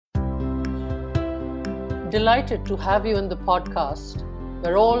Delighted to have you in the podcast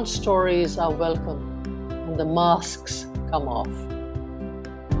where all stories are welcome and the masks come off.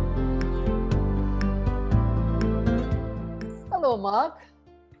 Hello, Mark.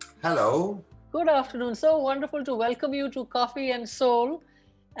 Hello. Good afternoon. So wonderful to welcome you to Coffee and Soul,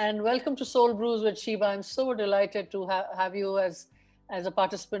 and welcome to Soul Brews with Shiva. I'm so delighted to have you as a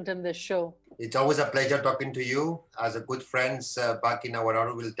participant in this show. It's always a pleasure talking to you as a good friends back in our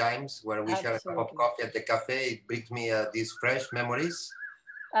Auroville times where we share a cup of coffee at the cafe. It brings me these fresh memories.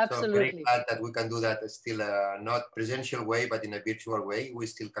 Absolutely. So very glad that we can do that still not presential way, but in a virtual way. We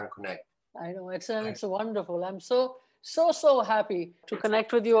still can connect. I know, it's wonderful. I'm so happy to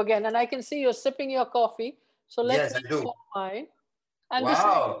connect with you again. And I can see you're sipping your coffee. So let's pour mine. And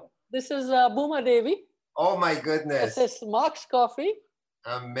wow. This is Booma Devi. Oh my goodness. This is Mark's coffee.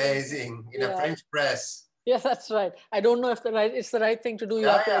 Amazing. In a French press. Yeah, that's right. I don't know if it's the right thing to do. You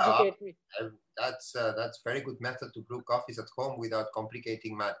have to educate me. That's very good method to brew coffees at home without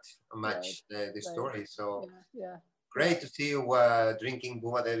complicating much the story. So great to see you drinking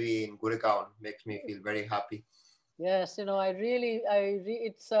Booma Devi in Guregaon. Makes me feel very happy. Yes,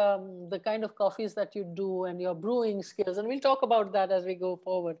 it's the kind of coffees that you do and your brewing skills, and we'll talk about that as we go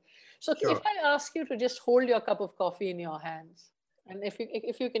forward. So if I ask you to just hold your cup of coffee in your hands, and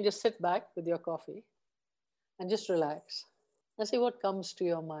if you can just sit back with your coffee and just relax and see what comes to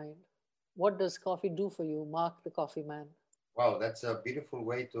your mind. What does coffee do for you, Mark the Coffee Man? Wow, that's a beautiful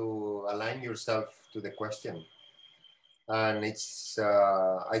way to align yourself to the question. And it's,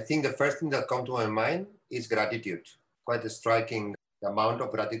 I think the first thing that comes to my mind is gratitude. Quite a striking amount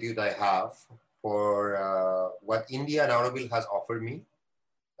of gratitude I have for what India and Auroville has offered me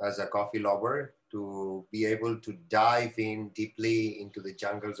as a coffee lover, to be able to dive in deeply into the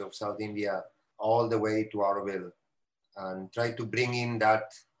jungles of South India, all the way to Auroville, and try to bring in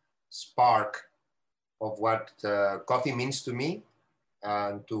that spark of what coffee means to me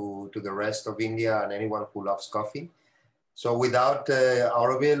and to the rest of India and anyone who loves coffee. So without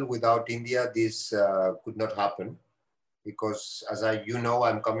Auroville, without India, this could not happen, because as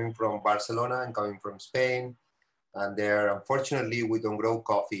I'm coming from Barcelona, I'm coming from Spain, and there, unfortunately, we don't grow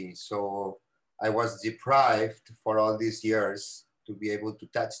coffee. So I was deprived for all these years to be able to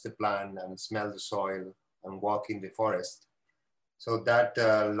touch the plant and smell the soil and walk in the forest. So that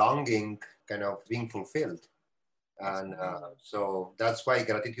longing kind of being fulfilled. And so that's why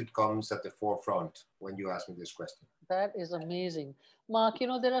gratitude comes at the forefront when you ask me this question. That is amazing. Mark, in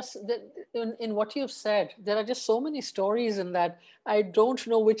what you've said, there are just so many stories in that I don't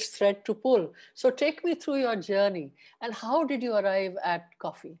know which thread to pull. So take me through your journey. And how did you arrive at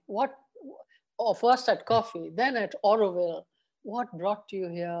coffee? First at coffee, then at Auroville. What brought you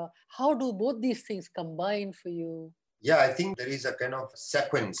here? How do both these things combine for you? Yeah, I think there is a kind of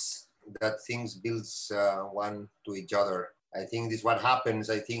sequence that things builds one to each other. I think this is what happens.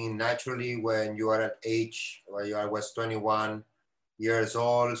 I think naturally when you are at age, where I was 21 years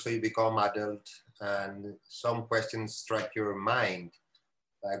old, so you become adult, and some questions strike your mind,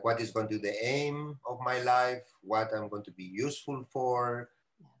 like what is going to be the aim of my life, what I'm going to be useful for,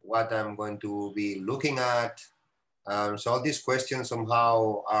 what I'm going to be looking at. So all these questions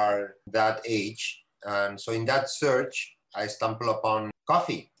somehow are that age. And so in that search, I stumbled upon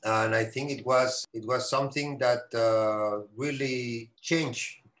coffee. And I think it was something that really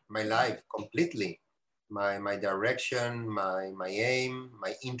changed my life completely. My direction, my aim,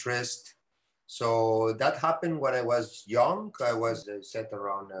 my interest. So that happened when I was young. I was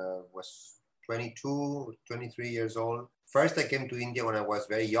was 22, 23 years old. First, I came to India when I was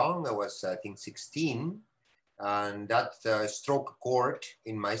very young. I was, I think, 16. And that struck a chord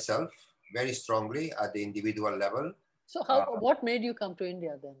in myself very strongly at the individual level. So what made you come to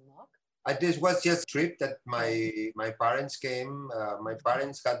India then, Mark? This was just a trip that my parents came. My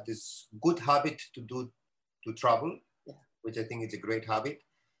parents had this good habit to travel, which I think is a great habit.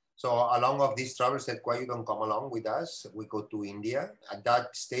 So along of these travels, said, why you don't come along with us? We go to India. At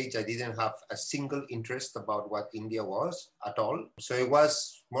that stage, I didn't have a single interest about what India was at all. So it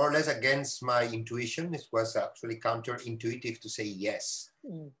was more or less against my intuition. It was actually counterintuitive to say yes.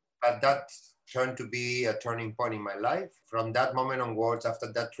 But that turned to be a turning point in my life. From that moment onwards,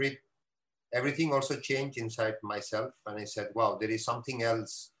 after that trip, everything also changed inside myself. And I said, wow, there is something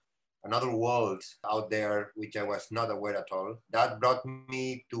else, another world out there, which I was not aware at all. That brought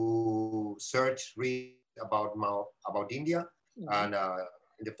me to search, read about India. And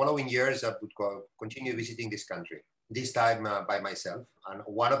in the following years, I would continue visiting this country, this time by myself. And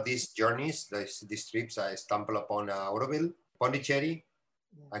one of these journeys, these trips, I stumbled upon Auroville, Pondicherry.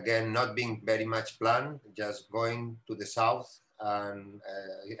 Again, not being very much planned, just going to the south, and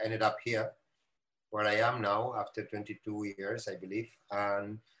ended up here. where I am now after 22 years, I believe.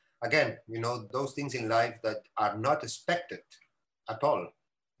 And again, those things in life that are not expected at all.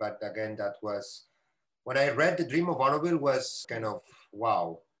 But again, that was, when I read The Dream of Auroville, was kind of,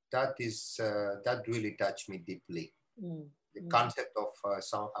 wow, that really touched me deeply. The concept of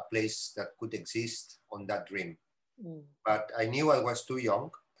a place that could exist on that dream. But I knew I was too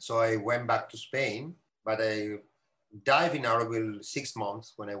young, so I went back to Spain, but I dived in Auroville 6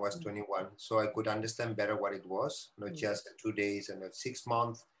 months when I was 21, so I could understand better what it was, not just 2 days and 6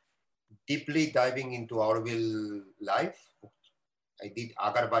 months, deeply diving into Auroville life. I did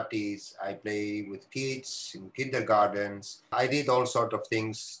agarbatis, I play with kids in kindergartens. I did all sorts of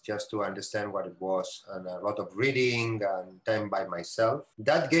things just to understand what it was, and a lot of reading and time by myself.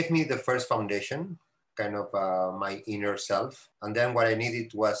 That gave me the first foundation, kind of my inner self. And then what I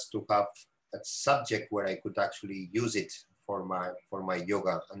needed was to have a subject where I could actually use it for my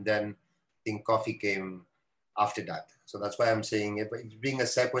yoga. And then I think coffee came after that. So that's why I'm saying it's being a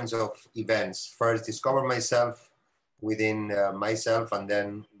sequence of events. First, discover myself within myself, and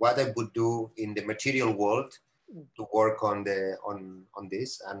then what I would do in the material world to work on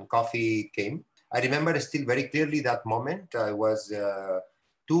this. And coffee came. I remember still very clearly that moment. I was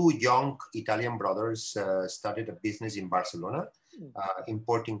two young Italian brothers started a business in Barcelona,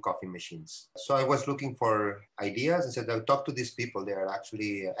 importing coffee machines. So I was looking for ideas and said, I'll talk to these people. They are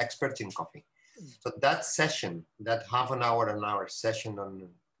actually experts in coffee. So that session, that half an hour session on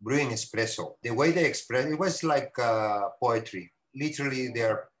brewing espresso, the way they express it was like poetry. Literally,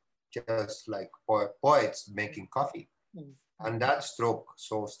 they're just like poets making coffee. And that struck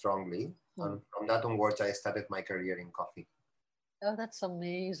so strongly. And from that onwards, I started my career in coffee. Oh, that's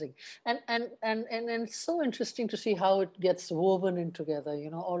amazing. And it's so interesting to see how it gets woven in together,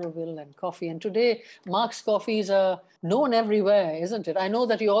 Auroville and coffee. And today, Mark's coffees are known everywhere, isn't it? I know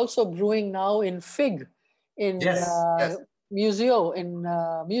that you're also brewing now in Fig, in yes. Museo,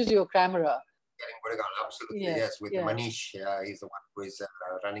 Museo Camera. Yeah, in Goregaon, absolutely, yes. With Manish, he's the one who is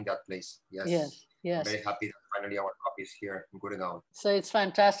running that place. Yes. I'm very happy that finally our coffee is here in Goregaon. So it's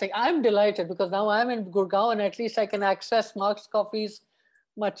fantastic. I'm delighted because now I'm in Gurgaon and at least I can access Mark's coffees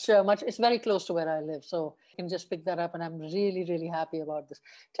much. It's very close to where I live. So I can just pick that up, and I'm really, really happy about this.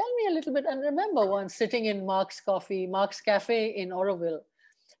 Tell me a little bit, and remember once sitting in Mark's Cafe in Auroville,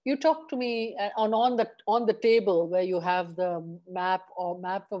 you talked to me on the table where you have the map of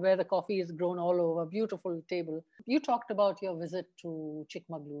where the coffee is grown all over, beautiful table. You talked about your visit to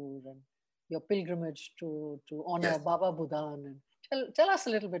Chikmagalur and your pilgrimage to honor Baba Budan. And tell us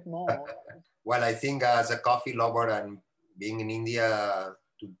a little bit more. Well, I think as a coffee lover and being in India,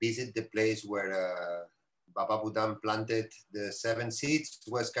 to visit the place where Baba Budan planted the 7 seeds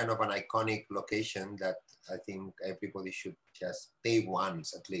was kind of an iconic location that I think everybody should just pay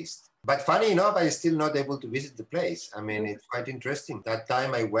once at least. But funny enough, I still not able to visit the place. I mean, it's quite interesting. That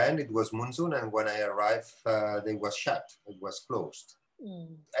time I went, it was monsoon, and when I arrived, they was shut. It was closed.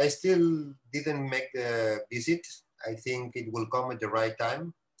 I still didn't make the visit. I think it will come at the right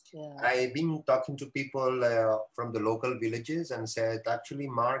time. I've been talking to people from the local villages and said, actually,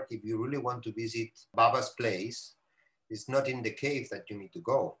 Mark, if you really want to visit Baba's place, it's not in the cave that you need to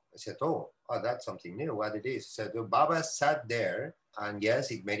go. I said, oh, that's something new, what it is. So Baba sat there, and yes,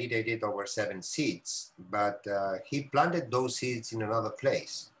 he meditated over 7 seeds, but he planted those seeds in another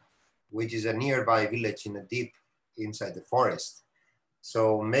place, which is a nearby village in a deep inside the forest.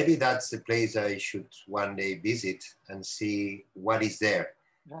 So maybe that's the place I should one day visit and see what is there.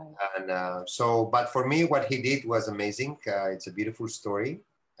 Right. And but for me, what he did was amazing. It's a beautiful story,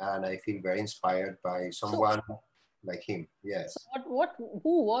 and I feel very inspired by someone like him. Yes. So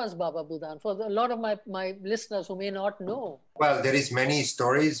who was Baba Budan? For a lot of my listeners who may not know. Well, there is many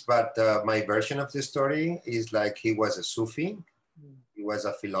stories, but my version of the story is like he was a Sufi. He was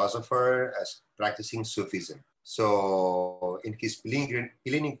a philosopher practicing Sufism. So in his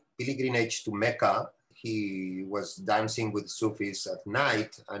pilgrimage to Mecca, he was dancing with Sufis at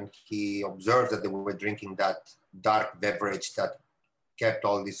night, and he observed that they were drinking that dark beverage that kept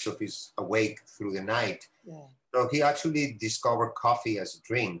all these Sufis awake through the night. Yeah. So he actually discovered coffee as a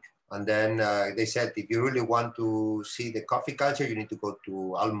drink. And then they said, if you really want to see the coffee culture, you need to go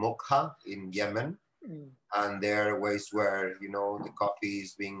to Al-Mokha in Yemen. And there was where, the coffee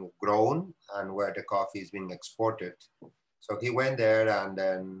is being grown and where the coffee is being exported. So he went there, and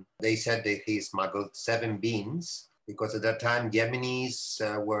then they said that he smuggled 7 beans because at that time Yemenis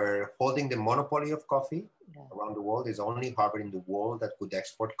were holding the monopoly of coffee around the world. It's only harbor in the world that could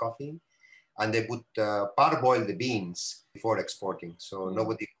export coffee. and they would parboil the beans before exporting, so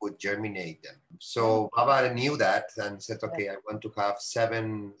nobody could germinate them. So Baba knew that and said, okay, I want to have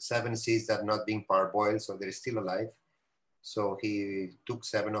seven seeds that are not being parboiled, so they're still alive. So he took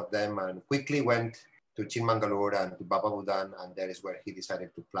 7 of them and quickly went to Chikmagalur and to Baba Budan, and that is where he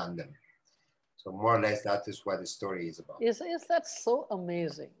decided to plant them. So more or less, that is what the story is about. Yes, that's so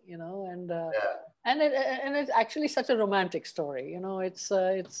amazing, and it's actually such a romantic story.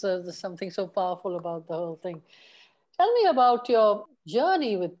 There's something so powerful about the whole thing. Tell me about your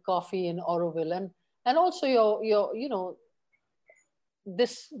journey with coffee in Auroville, and also your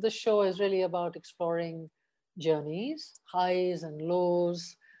this show is really about exploring journeys, highs and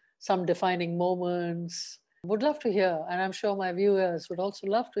lows, some defining moments. Would love to hear, and I'm sure my viewers would also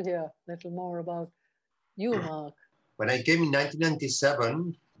love to hear a little more about you, Mark. When I came in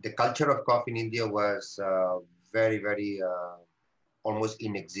 1997, the culture of coffee in India was very, very almost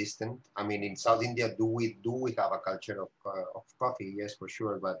inexistent. I mean, in South India, do we have a culture of coffee? Yes, for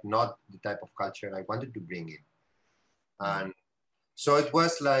sure, but not the type of culture I wanted to bring in. And so it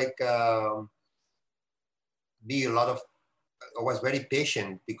was like I was very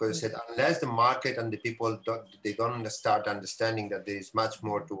patient because I said, unless the market and the people don't start understanding that there is much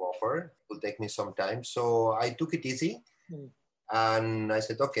more to offer, it will take me some time. So I took it easy and I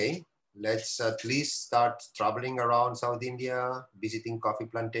said, okay, let's at least start traveling around South India, visiting coffee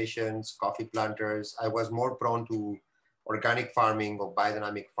plantations, coffee planters. I was more prone to organic farming or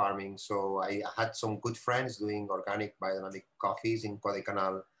biodynamic farming. So I had some good friends doing organic biodynamic coffees in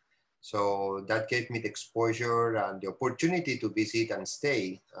Kodaikanal. So that gave me the exposure and the opportunity to visit and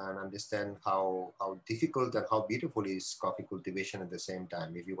stay and understand how difficult and how beautiful is coffee cultivation at the same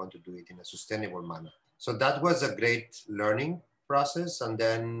time if you want to do it in a sustainable manner. So that was a great learning process. And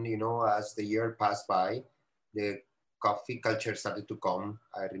then, as the year passed by, the coffee culture started to come.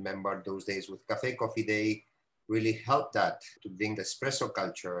 I remember those days with Cafe Coffee Day really helped that to bring the espresso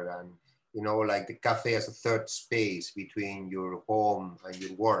culture and like the cafe as a third space between your home and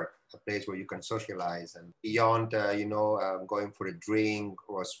your work, a place where you can socialize. And beyond, going for a drink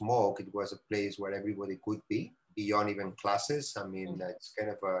or a smoke, it was a place where everybody could be, beyond even classes. I mean, it's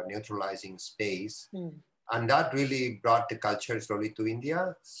kind of a neutralizing space. And that really brought the culture slowly to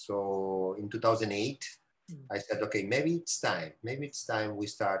India. So in 2008, I said, okay, maybe it's time we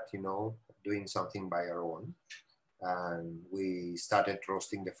start, doing something by our own. And we started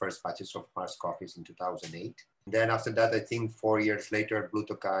roasting the first batches of Mars coffees in 2008. Then after that, I think 4 years later, Blue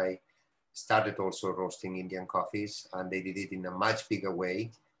Tokai started also roasting Indian coffees, and they did it in a much bigger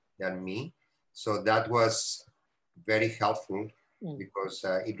way than me. So that was very helpful because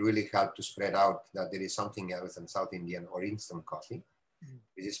it really helped to spread out that there is something else than South Indian or instant coffee.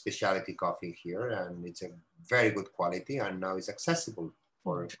 It is specialty coffee here, and it's a very good quality, and now it's accessible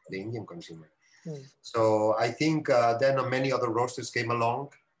for the Indian consumer. So I think then many other roasters came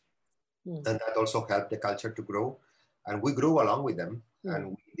along, and that also helped the culture to grow. And we grew along with them.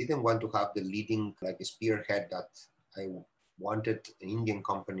 And we didn't want to have the leading, like a spearhead that I wanted Indian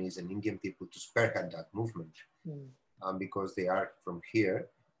companies and Indian people to spearhead that movement because they are from here.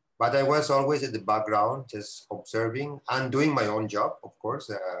 But I was always at the background, just observing and doing my own job, of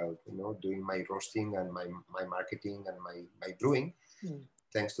course, doing my roasting and my marketing and my brewing.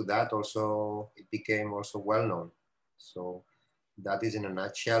 Thanks to that, also, it became also well known. So that is in a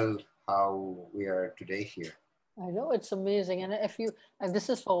nutshell how we are today here. I know, it's amazing. And this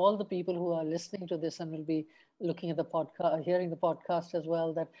is for all the people who are listening to this and will be looking at the podcast, hearing the podcast as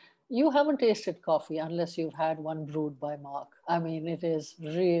well, that you haven't tasted coffee unless you've had one brewed by Mark. I mean, it is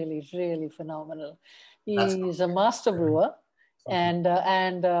really, really phenomenal. He's a master brewer and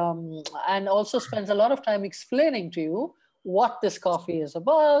also spends a lot of time explaining to you what this coffee is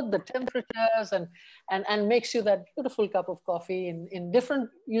about, the temperatures, and makes you that beautiful cup of coffee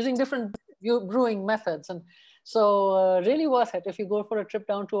using different brewing methods. And so really worth it if you go for a trip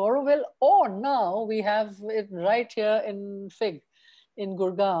down to Auroville, or now we have it right here in FIG in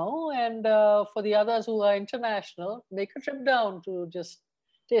Gurgaon. And for the others who are international, make a trip down to just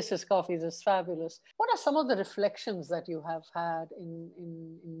taste his coffees. It's fabulous. What are some of the reflections that you have had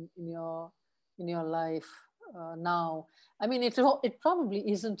in your life now? I mean, it probably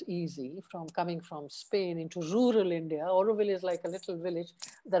isn't easy from coming from Spain into rural India. Auroville is like a little village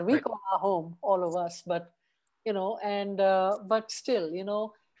that we call our home, all of us. But but still,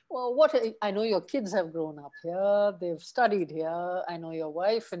 well, I know your kids have grown up here. They've studied here. I know your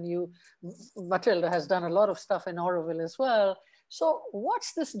wife and you, Matilda, has done a lot of stuff in Auroville as well. So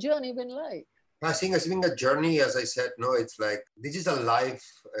what's this journey been like? I think it's been a journey, as I said. No, it's like this is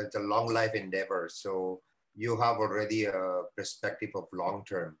it's a long life endeavor. So you have already a perspective of long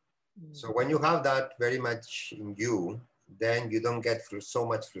term. So when you have that very much in you, then you don't get so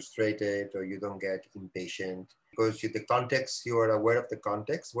much frustrated or you don't get impatient because the context, you are aware of the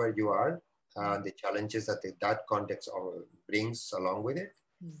context where you are, the challenges that that context brings along with it.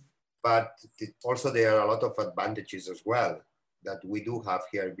 But also there are a lot of advantages as well that we do have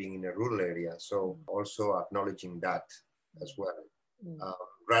here being in a rural area. So also acknowledging that as well.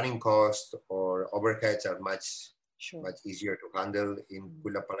 Running costs or overheads are much easier to handle in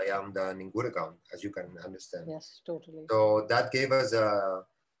Kullapalayam than in Gurgaon, as you can understand. Yes, totally. So that gave us a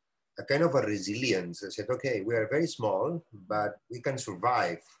kind of a resilience. I said, okay, we are very small, but we can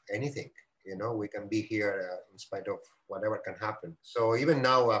survive anything. You know, we can be here in spite of whatever can happen. So even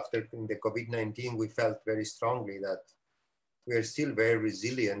now, after the COVID-19, we felt very strongly that we are still very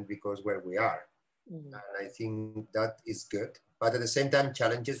resilient because where we are. And I think that is good. But at the same time,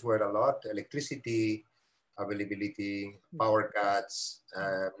 challenges were a lot. Electricity availability, power cuts,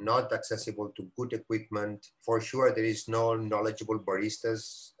 not accessible to good equipment. For sure, there is no knowledgeable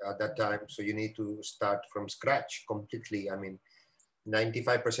baristas at that time. So you need to start from scratch completely. I mean,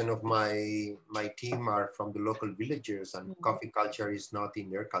 95% of my team are from the local villagers, and coffee culture is not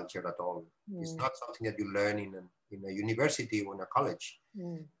in their culture at all. It's not something that you learn in a university or in a college.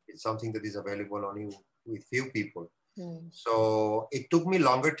 It's something that is available only with few people. So it took me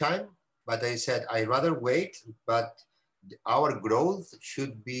longer time, but I said I'd rather wait, but our growth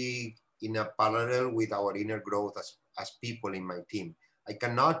should be in a parallel with our inner growth as people in my team. I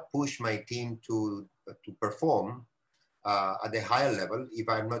cannot push my team to perform at a higher level if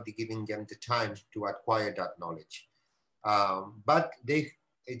I'm not giving them the time to acquire that knowledge. But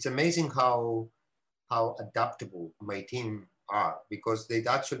it's amazing how adaptable my team are, because they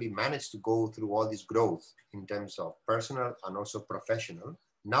actually managed to go through all this growth in terms of personal and also professional.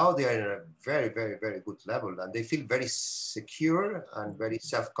 Now they are at a very, very, very good level, and they feel very secure and very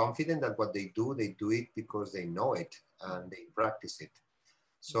self-confident that what they do it because they know it and they practice it.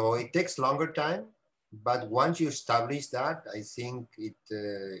 So it takes longer time, but once you establish that, I think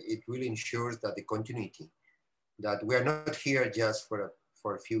it really ensures that the continuity, that we are not here just for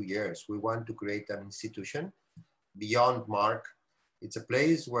a few years. We want to create an institution beyond Mark. It's a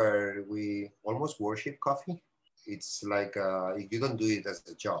place where we almost worship coffee. It's like you don't do it as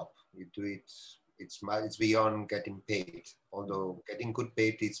a job. You do it. It's beyond getting paid. Although getting good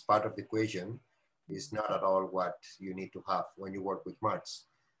paid is part of the equation, is not at all what you need to have when you work with Marks.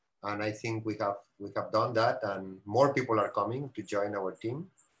 And I think we have done that, and more people are coming to join our team.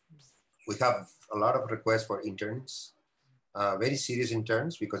 We have a lot of requests for interns, very serious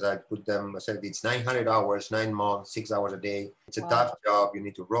interns, because I put them, I said it's 900 hours, 9 months, 6 hours a day. It's a tough job. You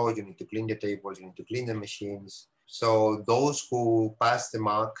need to roast, you need to clean the tables, you need to clean the machines. So those who pass the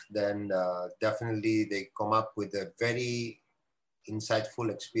mark, then definitely they come up with a very insightful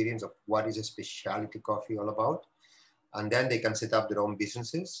experience of what is a specialty coffee all about. And then they can set up their own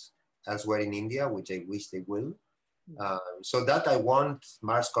businesses elsewhere in India, which I wish they will. So that I want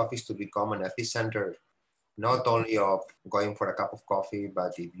Mars Coffees to become an epicenter, not only of going for a cup of coffee,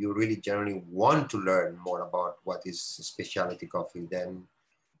 but if you really generally want to learn more about what is specialty coffee, then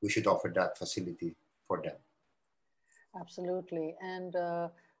we should offer that facility for them. Absolutely. And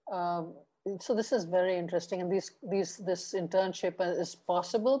so this is very interesting. And this internship is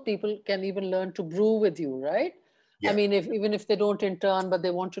possible. People can even learn to brew with you, right? Yeah. I mean, even if they don't intern, but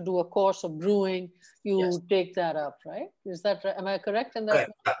they want to do a course of brewing, you take that up, right? Is that right? Am I correct in that?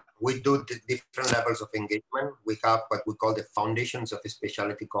 Right. We do different levels of engagement. We have what we call the Foundations of a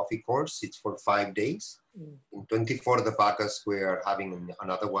Specialty Coffee course. It's for 5 days. In 24th of August, we are having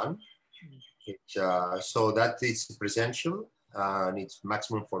another one. So that is presential, and it's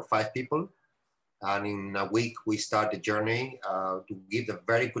maximum for 5 people. And in a week, we start the journey to give a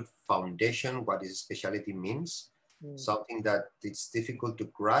very good foundation, what is specialty means. Something that it's difficult to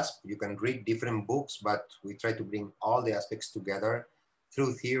grasp. You can read different books, but we try to bring all the aspects together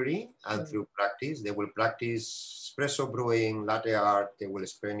through theory and through practice. They will practice espresso brewing, latte art. They will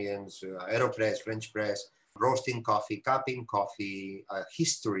experience AeroPress, French press, roasting coffee, cupping coffee,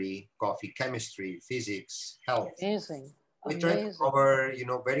 history, coffee chemistry, physics, health. Amazing. We try to cover,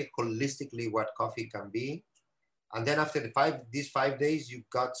 very holistically what coffee can be. And then after these 5 days, you've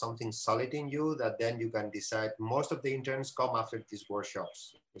got something solid in you that then you can decide. Most of the interns come after these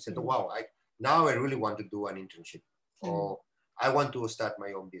workshops. They said, oh, wow, now I really want to do an internship. Or I want to start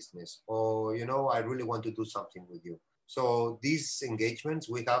my own business. Or, I really want to do something with you. So these engagements,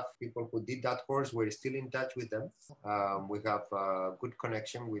 we have people who did that course. We're still in touch with them. We have a good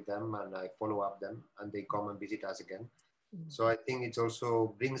connection with them, and I follow up them, and they come and visit us again. So I think it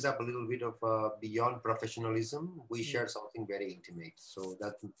also brings up a little bit of beyond professionalism. We share something very intimate. So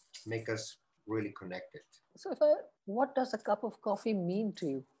that make us really connected. So, what does a cup of coffee mean to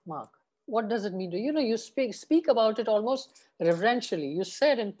you, Mark? What does it mean to you? You know, you speak about it almost reverentially. You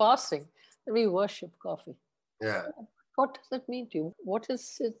said in passing that we worship coffee. Yeah. What does it mean to you? What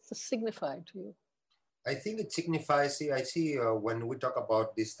is it signifying to you? I think it signifies, see, I see when we talk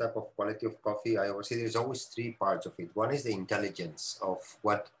about this type of quality of coffee, I always say there's always three parts of it. One is the intelligence of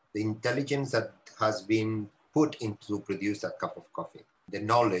the intelligence that has been put into produce that cup of coffee. The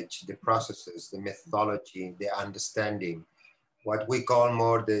knowledge, the processes, the methodology, the understanding, what we call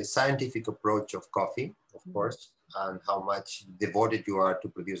more the scientific approach of coffee, of course, and how much devoted you are to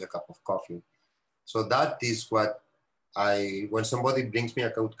produce a cup of coffee. So that is what when somebody brings me a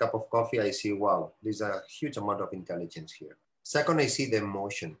good cup of coffee, I see, wow, there's a huge amount of intelligence here. Second, I see the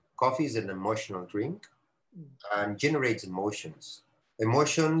emotion. Coffee is an emotional drink and generates emotions.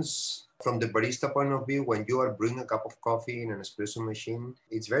 Emotions from the barista point of view, when you are brewing a cup of coffee in an espresso machine,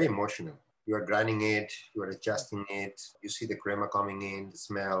 it's very emotional. You are grinding it, you are adjusting it, you see the crema coming in, the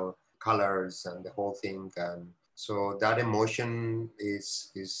smell, colors, and the whole thing. And so that emotion is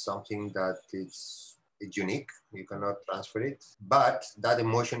something that it's unique. You cannot transfer it, but that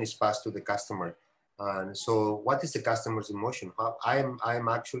emotion is passed to the customer. And so, what is the customer's emotion? I'm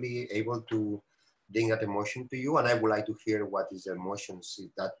actually able to bring that emotion to you, and I would like to hear what is the emotions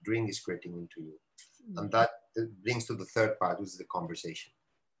that drink is creating into you. And that brings to the third part, which is the conversation,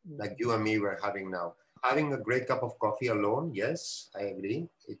 like you and me we're having now. Having a great cup of coffee alone, yes, I agree.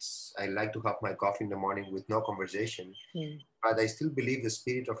 I like to have my coffee in the morning with no conversation, but I still believe the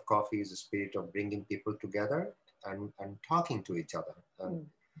spirit of coffee is the spirit of bringing people together and talking to each other.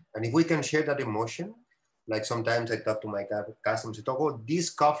 And if we can share that emotion, like sometimes I talk to my customers, I talk, oh,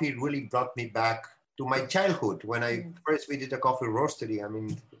 this coffee really brought me back to my childhood when I first visited a coffee roastery. I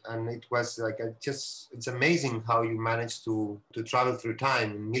mean, and it was like it's amazing how you manage to travel through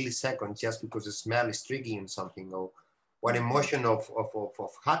time in milliseconds just because the smell is triggering something, or one emotion of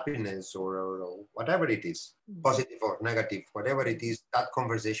happiness or whatever it is, positive or negative, whatever it is, that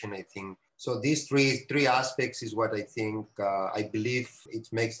conversation, I think. So these three aspects is what I think, I believe it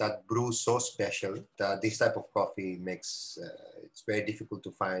makes that brew so special that this type of coffee makes, it's very difficult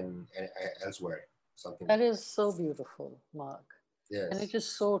to find elsewhere. Something that is so beautiful, Mark. Yes. And it is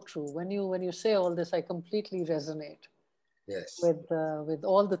so true. When you say all this, I completely resonate. Yes. With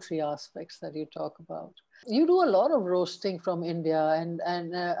all the three aspects that you talk about. You do a lot of roasting from India and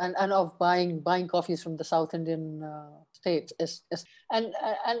of buying coffees from the South Indian states, and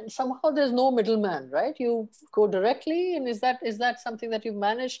somehow there's no middleman, right? You go directly, and is that something that you've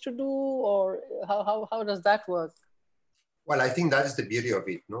managed to do, or how does that work? Well, I think that is the beauty of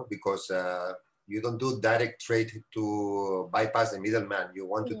it, no? Because you don't do direct trade to bypass the middleman. You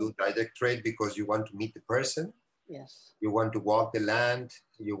want to do direct trade because you want to meet the person. Yes. You want to walk the land.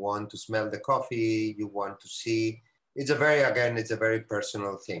 You want to smell the coffee. You want to see. It's a very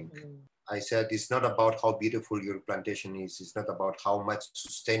personal thing. I said it's not about how beautiful your plantation is. It's not about how much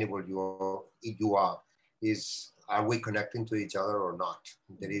sustainable you are. Are we connecting to each other or not?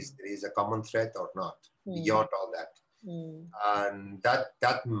 There is a common thread or not, beyond all that. And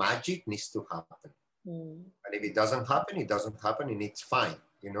that magic needs to happen. And if it doesn't happen, it doesn't happen, and it's fine.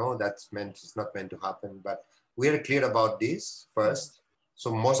 You know, it's not meant to happen. But we are clear about this first.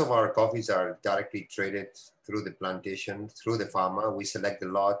 So most of our coffees are directly traded through the plantation, through the farmer. We select the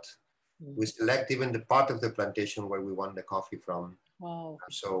lot. We select even the part of the plantation where we want the coffee from. Wow.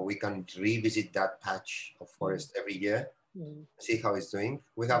 So we can revisit that patch of forest every year, see how it's doing.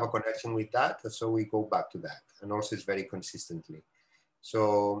 We have a connection with that, so we go back to that. And also it's very consistently.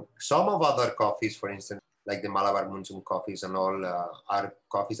 So some of other coffees, for instance, like the Malabar Monsoon coffees and all, are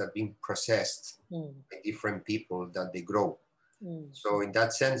coffees that have been processed by different people that they grow. So in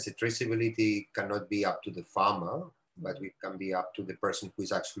that sense, the traceability cannot be up to the farmer, but it can be up to the person who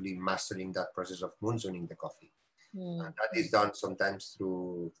is actually mastering that process of monsooning the coffee. And that is done sometimes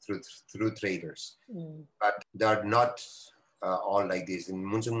through traders. But they are not all like this. In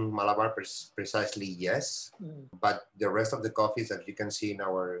Monsoon Malabar, precisely yes. But the rest of the coffees that you can see in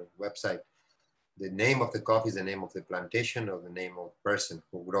our website, the name of the coffee is the name of the plantation or the name of the person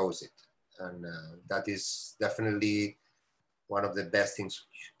who grows it. And that is definitely one of the best things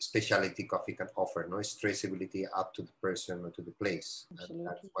specialty coffee can offer. No, it's traceability up to the person or to the place. And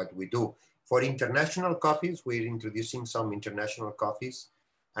that's what we do. For international coffees, we're introducing some international coffees.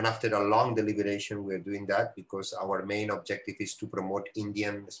 And after a long deliberation, we're doing that because our main objective is to promote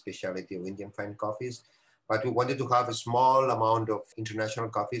Indian specialty or Indian fine coffees. But we wanted to have a small amount of international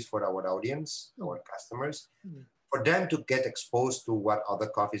coffees for our audience, our customers, for them to get exposed to what other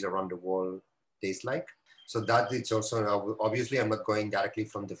coffees around the world taste like. So that it's also, obviously I'm not going directly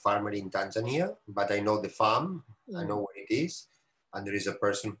from the farmer in Tanzania, but I know the farm, I know what it is. And there is a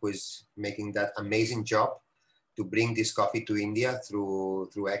person who is making that amazing job to bring this coffee to India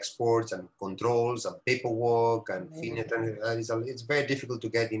through exports and controls and paperwork and it's very difficult to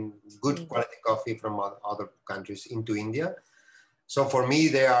get in good quality coffee from other countries into India. So for me,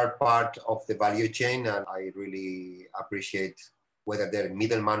 they are part of the value chain, and I really appreciate whether they're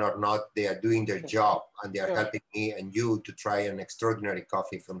middleman or not, they are doing their job and they are helping me and you to try an extraordinary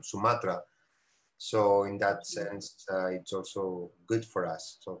coffee from Sumatra. So in that sense, it's also good for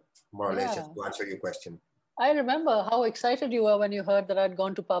us. So more or less, just to answer your question. I remember how excited you were when you heard that I'd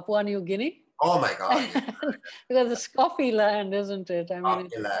gone to Papua New Guinea. Oh my God. Because it's coffee land, isn't it? I mean,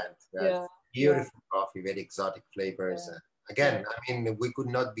 coffee land. Beautiful coffee, very exotic flavors. Again, I mean, we could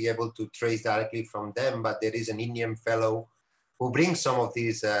not be able to trace directly from them, but there is an Indian fellow who brings some of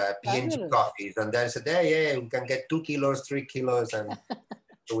these PNG coffees, and they said, hey, we can get 2 kilos, 3 kilos, and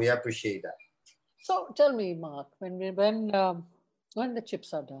so we appreciate that. So tell me, Mark, when the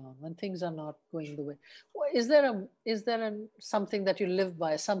chips are down, when things are not going the way, is there something that you live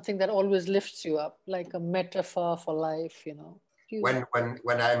by, something that always lifts you up, like a metaphor for life, you know? When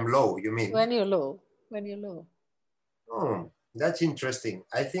I'm low, you mean? When you're low. Oh, that's interesting.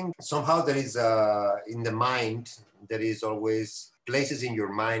 I think somehow there is in the mind, there is always places in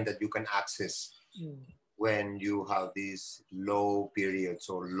your mind that you can access when you have these low periods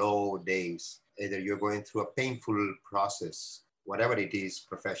or low days. Either you're going through a painful process, whatever it is,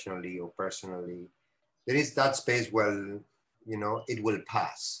 professionally or personally. There is that space where, you know, it will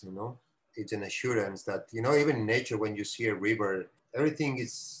pass, you know. It's an assurance that, you know, even in nature, when you see a river, everything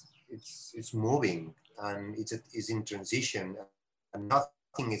is moving and it's in transition, and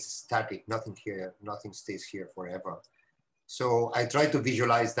nothing is static, nothing stays here forever. So I try to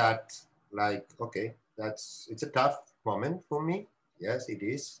visualize that like, okay, it's a tough moment for me. Yes, it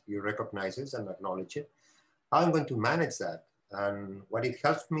is. You recognize it and acknowledge it. How I'm going to manage that? And what it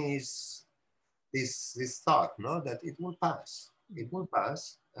helps me is this thought, no, that it will pass. It will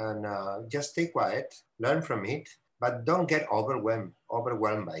pass, and just stay quiet, learn from it, but don't get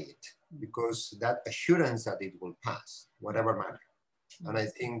overwhelmed by it, because that assurance that it will pass, whatever matter. And I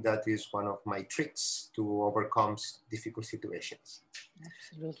think that is one of my tricks to overcome difficult situations.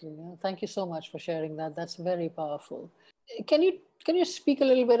 Absolutely. Yeah. Thank you so much for sharing that. That's very powerful. Can you speak a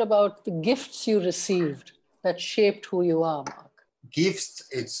little bit about the gifts you received that shaped who you are, Mark? Gifts,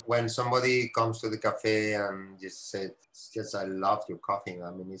 it's when somebody comes to the cafe and just said, I love your coffee.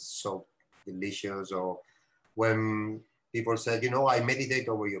 I mean, it's so delicious. Or when people said, you know, I meditate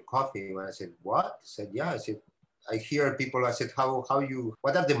over your coffee. When I said, what? I said, yeah. I said, I hear people, I said, what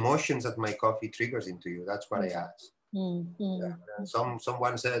are the emotions that my coffee triggers into you? That's what I asked.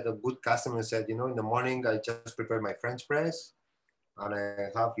 Someone said, a good customer said, you know, in the morning, I just prepare my French press and I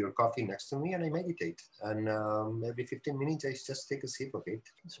have your coffee next to me and I meditate. And every 15 minutes, I just take a sip of it.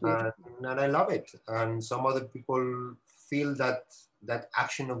 And I love it. And some other people feel that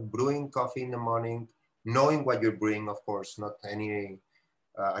action of brewing coffee in the morning, knowing what you're brewing, of course, not any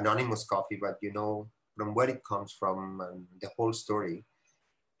anonymous coffee, but you know from where it comes from and the whole story,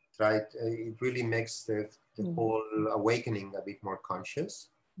 right? It really makes the whole awakening a bit more conscious.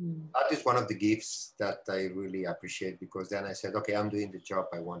 That is one of the gifts that I really appreciate, because then I said, okay, I'm doing the job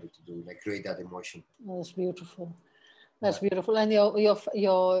I wanted to do, and I create that emotion. That's beautiful. That's beautiful. And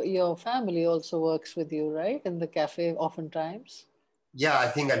your family also works with you, right? In the cafe oftentimes. Yeah, I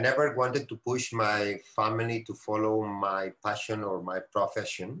think I never wanted to push my family to follow my passion or my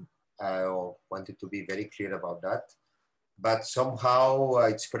profession. I wanted to be very clear about that. But somehow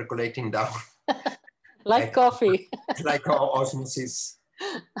it's percolating down. Like coffee. Like osmosis.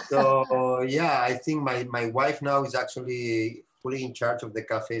 So yeah, I think my wife now is actually fully in charge of the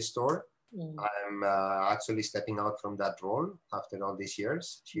cafe store. I'm actually stepping out from that role after all these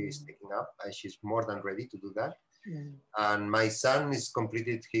years. She is taking up, and she's more than ready to do that. And my son has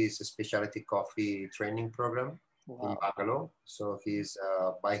completed his specialty coffee training program in Bangalore. So he's,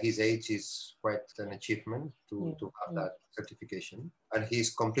 by his age, is quite an achievement to have that certification. And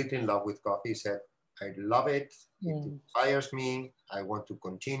he's completely in love with coffee. He said, I love it. It inspires me. I want to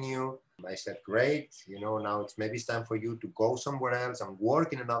continue. I said, great. You know, now it's time for you to go somewhere else and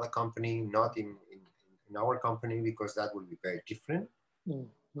work in another company, not in our company, because that will be very different.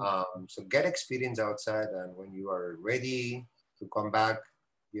 So get experience outside, and when you are ready to come back,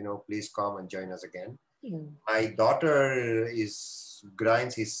 you know, please come and join us again. My daughter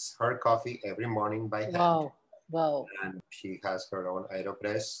grinds her coffee every morning by hand. Wow. And she has her own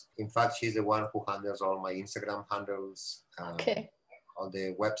AeroPress. In fact, she's the one who handles all my Instagram handles, Okay. all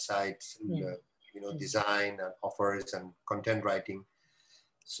the websites, Mm. design and offers and content writing.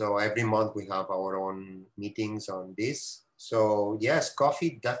 So every month we have our own meetings on this. So yes,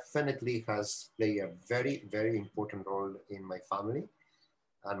 coffee definitely has played a very, very important role in my family.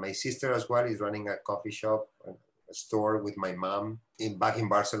 And my sister as well is running a coffee shop, a store with my mom back in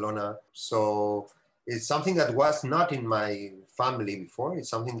Barcelona. So it's something that was not in my family before. It's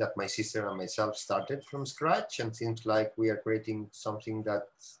something that my sister and myself started from scratch, and seems like we are creating something that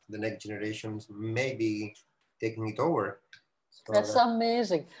the next generations may be taking it over. So That's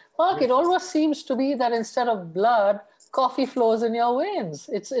amazing. Mark, it almost seems to be that instead of blood, coffee flows in your veins.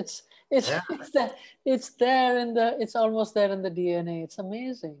 It's yeah, it's almost there in the DNA. It's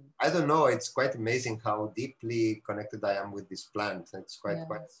amazing. I don't know. It's quite amazing how deeply connected I am with this plant. It's Yeah.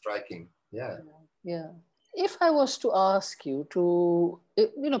 quite striking. Yeah. Yeah. If I was to ask you to,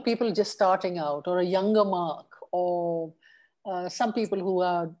 people just starting out, or a younger Mark, or some people who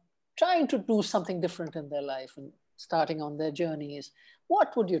are trying to do something different in their life and starting on their journeys,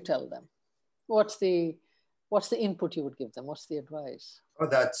 what would you tell them? What's the input you would give them? What's the advice? Oh,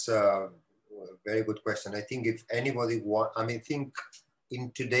 that's a very good question. I think if anybody think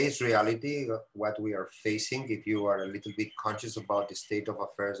in today's reality, what we are facing, if you are a little bit conscious about the state of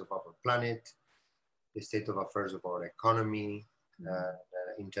affairs of our planet, the state of affairs of our economy,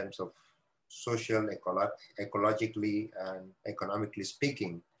 in terms of social, ecologically, and economically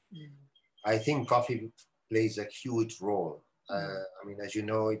speaking, I think coffee plays a huge role. As you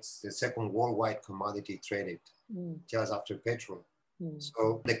know, it's the second worldwide commodity traded, just after petrol.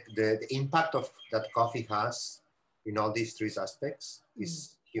 So the impact of that coffee has in all these three aspects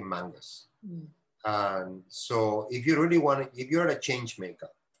is humongous. And so if you really if you're a change maker,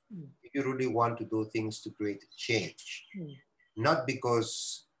 if you really want to do things to create change, not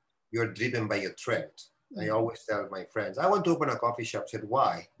because you're driven by a trend. I always tell my friends, I want to open a coffee shop. I said,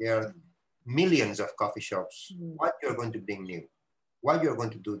 why? There are millions of coffee shops. What you're going to bring new? Why you're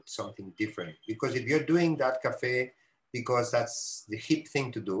going to do something different? Because if you're doing that cafe because that's the hip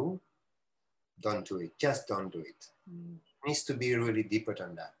thing to do, don't do it. Just don't do it. It needs to be really deeper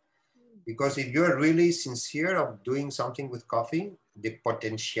than that. Because if you're really sincere of doing something with coffee, the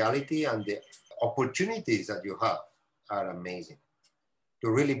potentiality and the opportunities that you have are amazing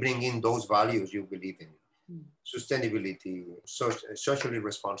to really bring in those values you believe in. Sustainability, socially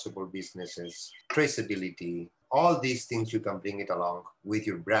responsible businesses, traceability, all these things you can bring it along with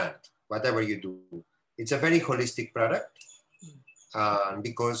your brand, whatever you do. It's a very holistic product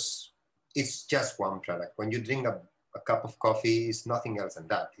because it's just one product. When you drink a cup of coffee, it's nothing else than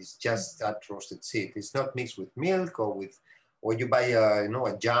that. It's just that roasted seed. It's not mixed with milk or you buy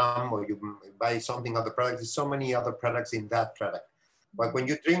a jam or you buy something other products. There's so many other products in that product. But when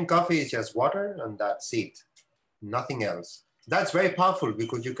you drink coffee, it's just water and that's it, nothing else. That's very powerful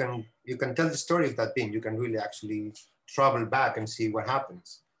because you can tell the story of that bean. You can really actually travel back and see what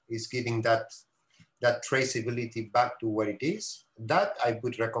happens. It's giving that traceability back to where it is. That I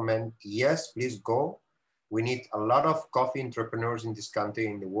would recommend, yes, please go. We need a lot of coffee entrepreneurs in this country,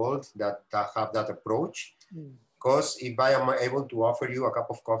 in the world, that have that approach. Because if I am able to offer you a cup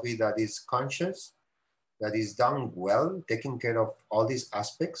of coffee that is conscious, that is done well, taking care of all these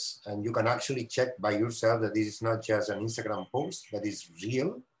aspects, and you can actually check by yourself that this is not just an Instagram post, that is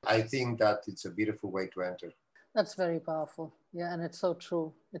real, I think that it's a beautiful way to enter. That's very powerful. Yeah, and it's so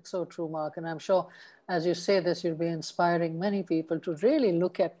true. It's so true, Mark. And I'm sure as you say this, you'll be inspiring many people to really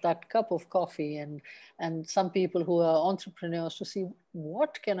look at that cup of coffee and some people who are entrepreneurs to see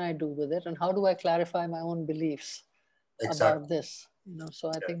what can I do with it and how do I clarify my own beliefs about this. So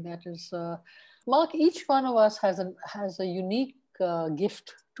I think that is, Mark, each one of us has a unique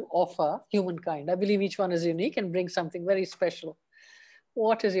gift to offer humankind. I believe each one is unique and brings something very special.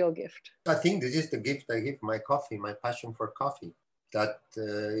 What is your gift? I think this is the gift I give, my coffee, my passion for coffee. That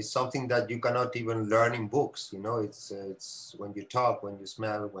is something that you cannot even learn in books. It's when you talk, when you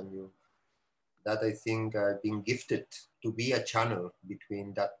smell, that I think I've been gifted to be a channel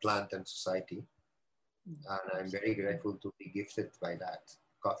between that plant and society. And I'm very grateful to be gifted by that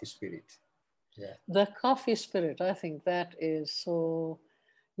coffee spirit. Yeah. The coffee spirit, I think that is so,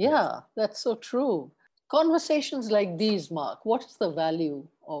 that's so true. Conversations like these, Mark, what is the value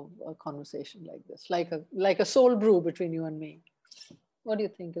of a conversation like this? Like a soul brew between you and me. What do you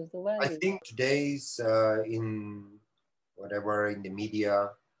think is the value? I think today's in the media,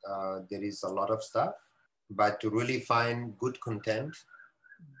 there is a lot of stuff, but to really find good content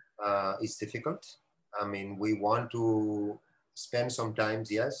is difficult. I mean, we want to spend some time,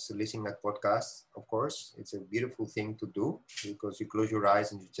 yes, listening at podcasts. Of course, it's a beautiful thing to do because you close your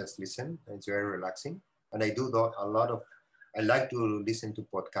eyes and you just listen. And it's very relaxing. And I do I like to listen to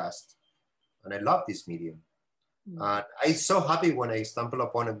podcasts, and I love this medium. And I'm so happy when I stumble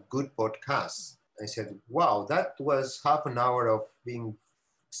upon a good podcast. I said, wow, that was half an hour of being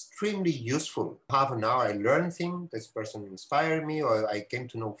extremely useful. Half an hour, I learned things, this person inspired me, or I came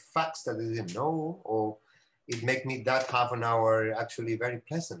to know facts that I didn't know, or it made me that half an hour actually very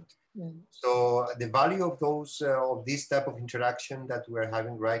pleasant. So the value of of this type of interaction that we're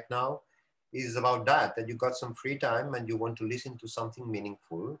having right now is about that you got some free time and you want to listen to something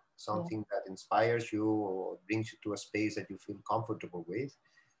meaningful, something that inspires you or brings you to a space that you feel comfortable with.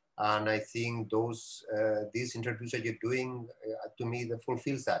 And I think these interviews that you're doing, to me, that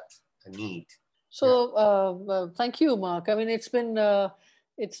fulfills that need. So thank you, Mark. I mean, it's been,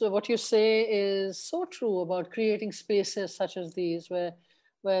 what you say is so true about creating spaces such as these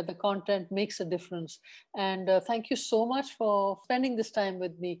where the content makes a difference. And thank you so much for spending this time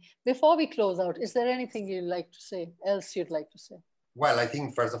with me. Before we close out, is there anything you'd like to say, else you'd like to say? Well, I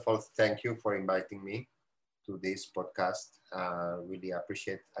think first of all, thank you for inviting me to this podcast. Really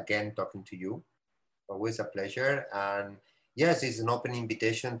appreciate, again, talking to you. Always a pleasure. And yes, it's an open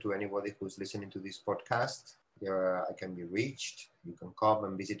invitation to anybody who's listening to this podcast. I can be reached. You can come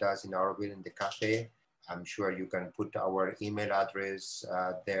and visit us in Auroville in the cafe. I'm sure you can put our email address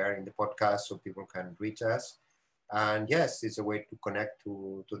there in the podcast so people can reach us. And yes, it's a way to connect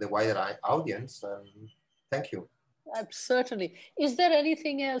to the wider audience. And thank you. Certainly. Is there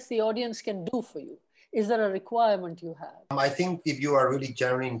anything else the audience can do for you? Is there a requirement you have? I think if you are really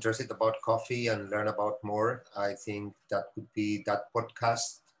genuinely interested about coffee and learn about more, I think that could be that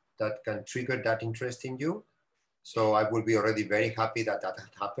podcast that can trigger that interest in you. So I would be already very happy that had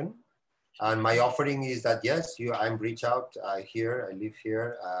happened. And my offering is that, yes, I'm reach out here, I live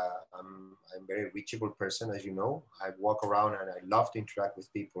here. I'm a very reachable person, as you know. I walk around and I love to interact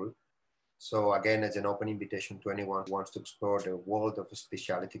with people. So again, it's an open invitation to anyone who wants to explore the world of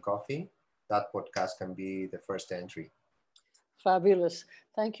specialty coffee. That podcast can be the first entry. Fabulous.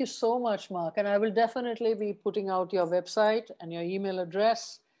 Thank you so much, Mark. And I will definitely be putting out your website and your email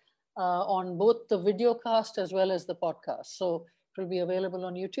address on both the video cast as well as the podcast. So it will be available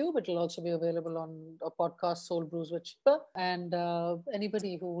on YouTube. It will also be available on a podcast, Soul Brews with Shiva. And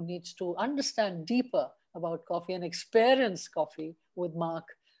anybody who needs to understand deeper about coffee and experience coffee with Mark,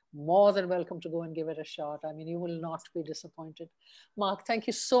 more than welcome to go and give it a shot. I mean, you will not be disappointed. Mark, thank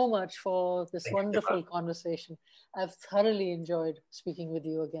you so much for this wonderful conversation. I've thoroughly enjoyed speaking with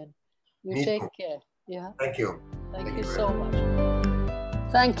you again. You take care. Yeah. Thank you. Thank you so much.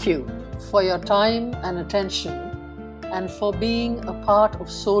 Thank you for your time and attention and for being a part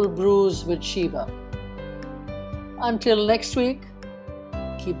of Soul Brews with Shiva. Until next week,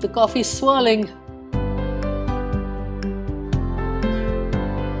 keep the coffee swirling.